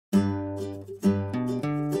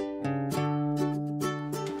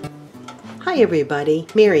Hi everybody,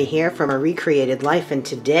 Mary here from A Recreated Life, and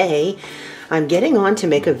today I'm getting on to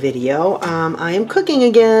make a video. I am cooking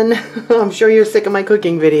again. I'm sure you're sick of my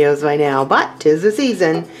cooking videos by now, but 'tis the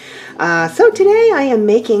season. So today I am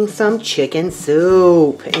making some chicken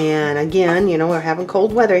soup, and again, you know, we're having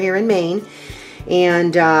cold weather here in Maine,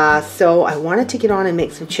 and so I wanted to get on and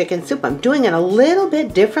make some chicken soup. I'm doing it a little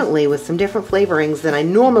bit differently with some different flavorings than I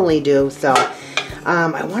normally do, so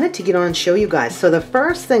I wanted to get on and show you guys. So the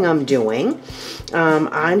first thing I'm doing,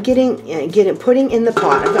 I'm putting in the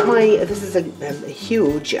pot. I've got this is a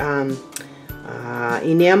huge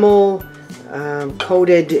enamel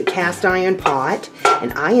coated cast iron pot,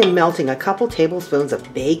 and I am melting a couple tablespoons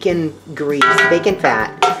of bacon grease, bacon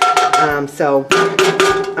fat. So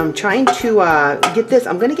I'm trying to get this,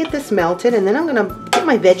 I'm going to get this melted, and then I'm going to get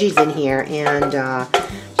my veggies in here and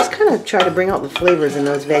kind of try to bring out the flavors in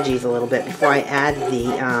those veggies a little bit before I add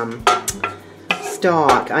the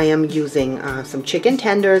stock. I am using some chicken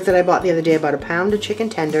tenders that I bought the other day, about a pound of chicken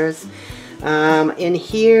tenders. In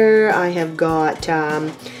here I have got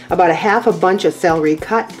about a half a bunch of celery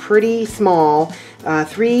cut pretty small,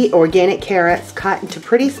 3 organic carrots cut into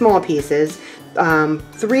pretty small pieces,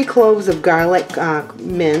 3 cloves of garlic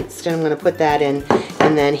minced, and I'm going to put that in.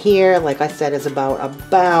 And then here, like I said, is about a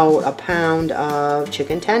pound of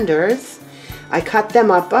chicken tenders. I cut them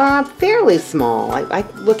up fairly small.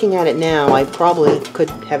 Looking at it now, I probably could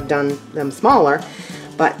have done them smaller,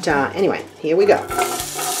 but anyway, here we go.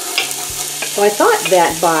 So I thought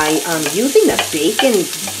that by using the bacon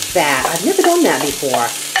fat, I've never done that before,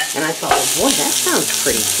 and I thought, well, boy, that sounds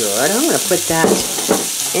pretty good. I'm going to put that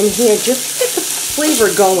in here just to get the flavor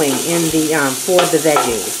going in the for the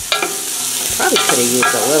veggies. Probably could have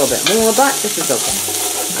used a little bit more, but this is okay.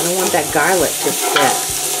 I don't want that garlic to stick.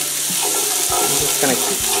 I'm just going to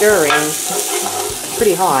keep stirring. It's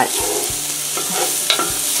pretty hot.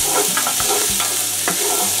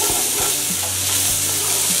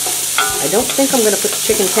 I don't think I'm going to put the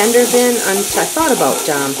chicken tenders in. I thought about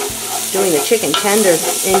doing the chicken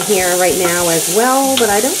tenders in here right now as well,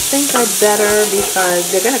 but I don't think I'd better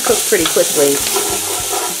because they're going to cook pretty quickly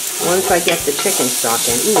once I get the chicken stock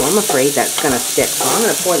in. Ooh, I'm afraid that's going to stick, so I'm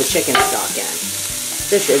going to pour the chicken stock in.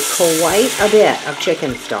 This is quite a bit of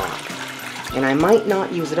chicken stock, and I might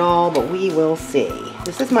not use it all, but we will see.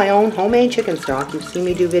 This is my own homemade chicken stock. You've seen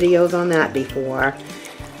me do videos on that before.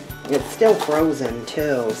 It's still frozen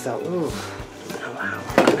too, so ooh, oh wow.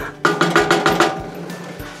 I'm gonna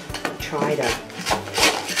try to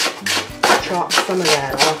chop some of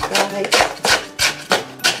that off, guys.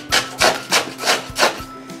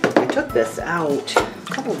 I took this out a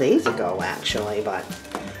couple days ago actually, but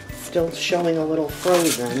still showing a little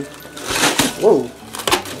frozen. Whoa,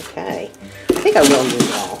 okay. I think I will use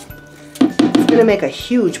it all. It's gonna make a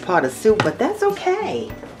huge pot of soup, but that's okay.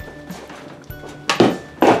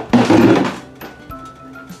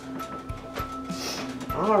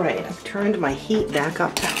 Alright, I've turned my heat back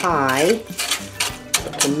up to high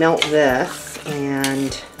to melt this,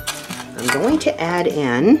 and I'm going to add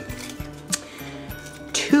in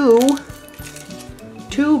two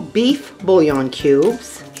beef bouillon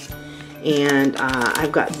cubes, and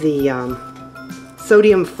I've got the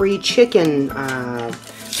sodium-free chicken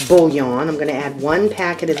bouillon. I'm going to add 1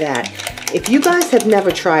 packet of that. If you guys have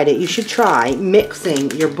never tried it, you should try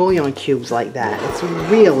mixing your bouillon cubes like that. It's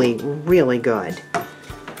really, really good.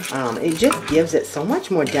 It just gives it so much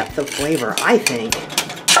more depth of flavor, I think.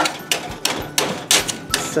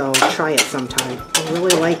 So try it sometime. I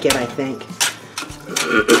really like it, I think.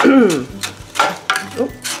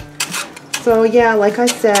 So yeah, like I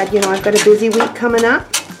said, you know, I've got a busy week coming up.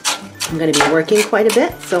 I'm going to be working quite a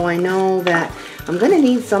bit, so I know that I'm going to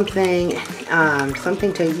need something,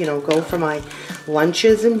 something to, you know, go for my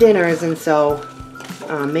lunches and dinners, and so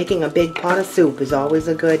making a big pot of soup is always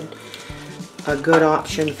a good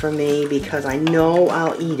option for me because I know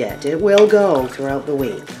I'll eat it. It will go throughout the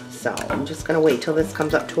week. So I'm just going to wait till this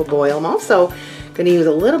comes up to a boil. I'm also going to use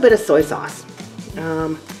a little bit of soy sauce.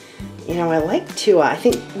 You know, I like to, I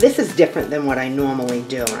think this is different than what I normally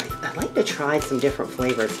do. I like to try some different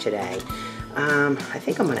flavors today. I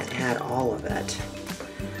think I'm going to add all of it.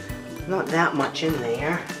 Not that much in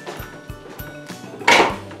there.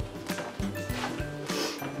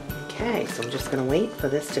 Okay, so I'm just going to wait for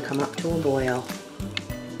this to come up to a boil.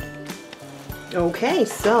 Okay,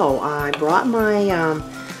 so I brought my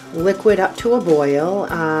liquid up to a boil,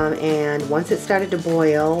 and once it started to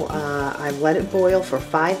boil, I let it boil for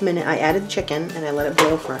 5 minutes. I added the chicken and I let it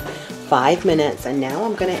boil for 5 minutes, and now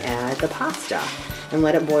I'm going to add the pasta and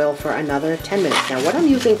let it boil for another 10 minutes. Now what I'm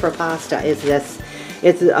using for pasta is this.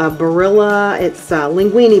 It's a Barilla, it's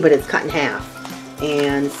linguine, but it's cut in half.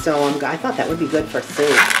 And so I thought that would be good for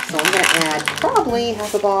soup. So I'm going to add probably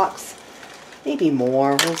half a box, maybe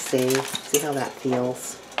more. We'll see how that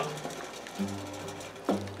feels.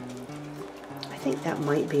 I think that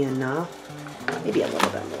might be enough. Maybe a little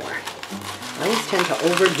bit more. I always tend to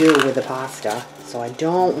overdo with the pasta, so I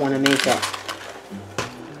don't want to make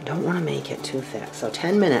it too thick. So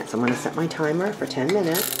 10 minutes. I'm going to set my timer for 10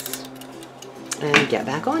 minutes and get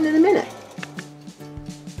back on in a minute.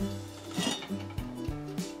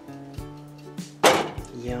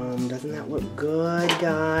 Yum, doesn't that look good,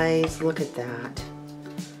 guys? Look at that.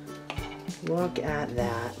 Look at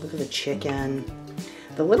that. Look at the chicken.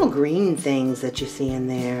 The little green things that you see in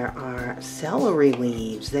there are celery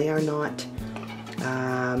leaves. They are not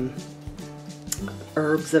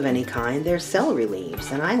herbs of any kind. They're celery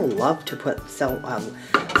leaves, and I love to put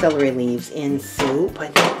celery leaves in soup. I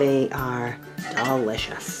think they are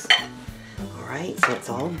delicious. All right, so it's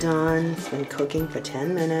all done. It's been cooking for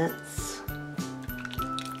 10 minutes.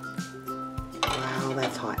 Wow,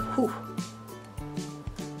 that's hot. Whew.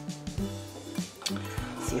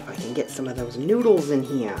 See if I can get some of those noodles in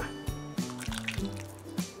here.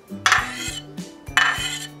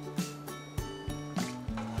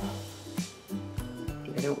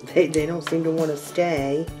 They don't seem to want to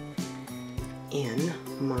stay in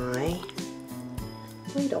my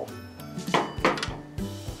ladle.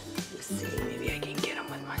 Let's see, maybe I can get them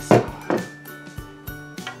with my spoon.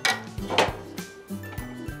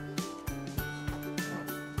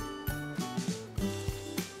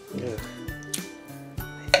 Ugh.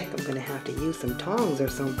 I think I'm going to have to use some tongs or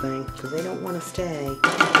something because they don't want to stay.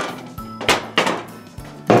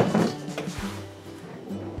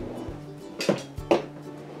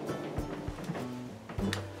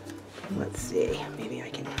 Let's see, maybe I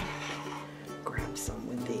can grab some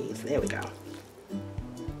with these. There we go.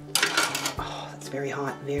 Oh, that's very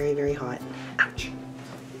hot, very, very hot. Ouch.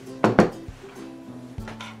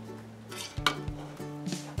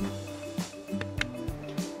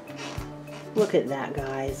 Look at that,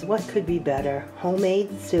 guys. What could be better?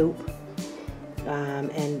 Homemade soup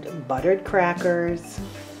and buttered crackers.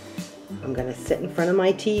 I'm going to sit in front of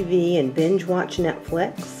my TV and binge watch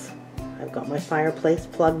Netflix. I've got my fireplace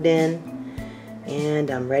plugged in,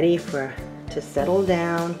 and I'm ready to settle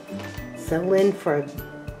in for a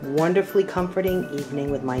wonderfully comforting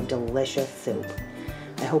evening with my delicious soup.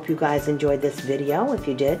 I hope you guys enjoyed this video. If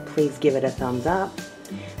you did, please give it a thumbs up.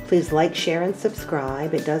 Please like, share, and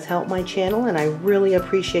subscribe. It does help my channel, and I really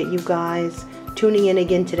appreciate you guys tuning in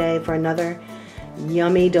again today for another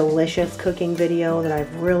yummy, delicious cooking video that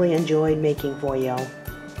I've really enjoyed making for you.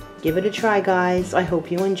 Give it a try, guys. I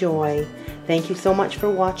hope you enjoy. Thank you so much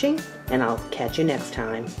for watching, and I'll catch you next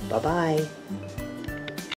time. Bye-bye.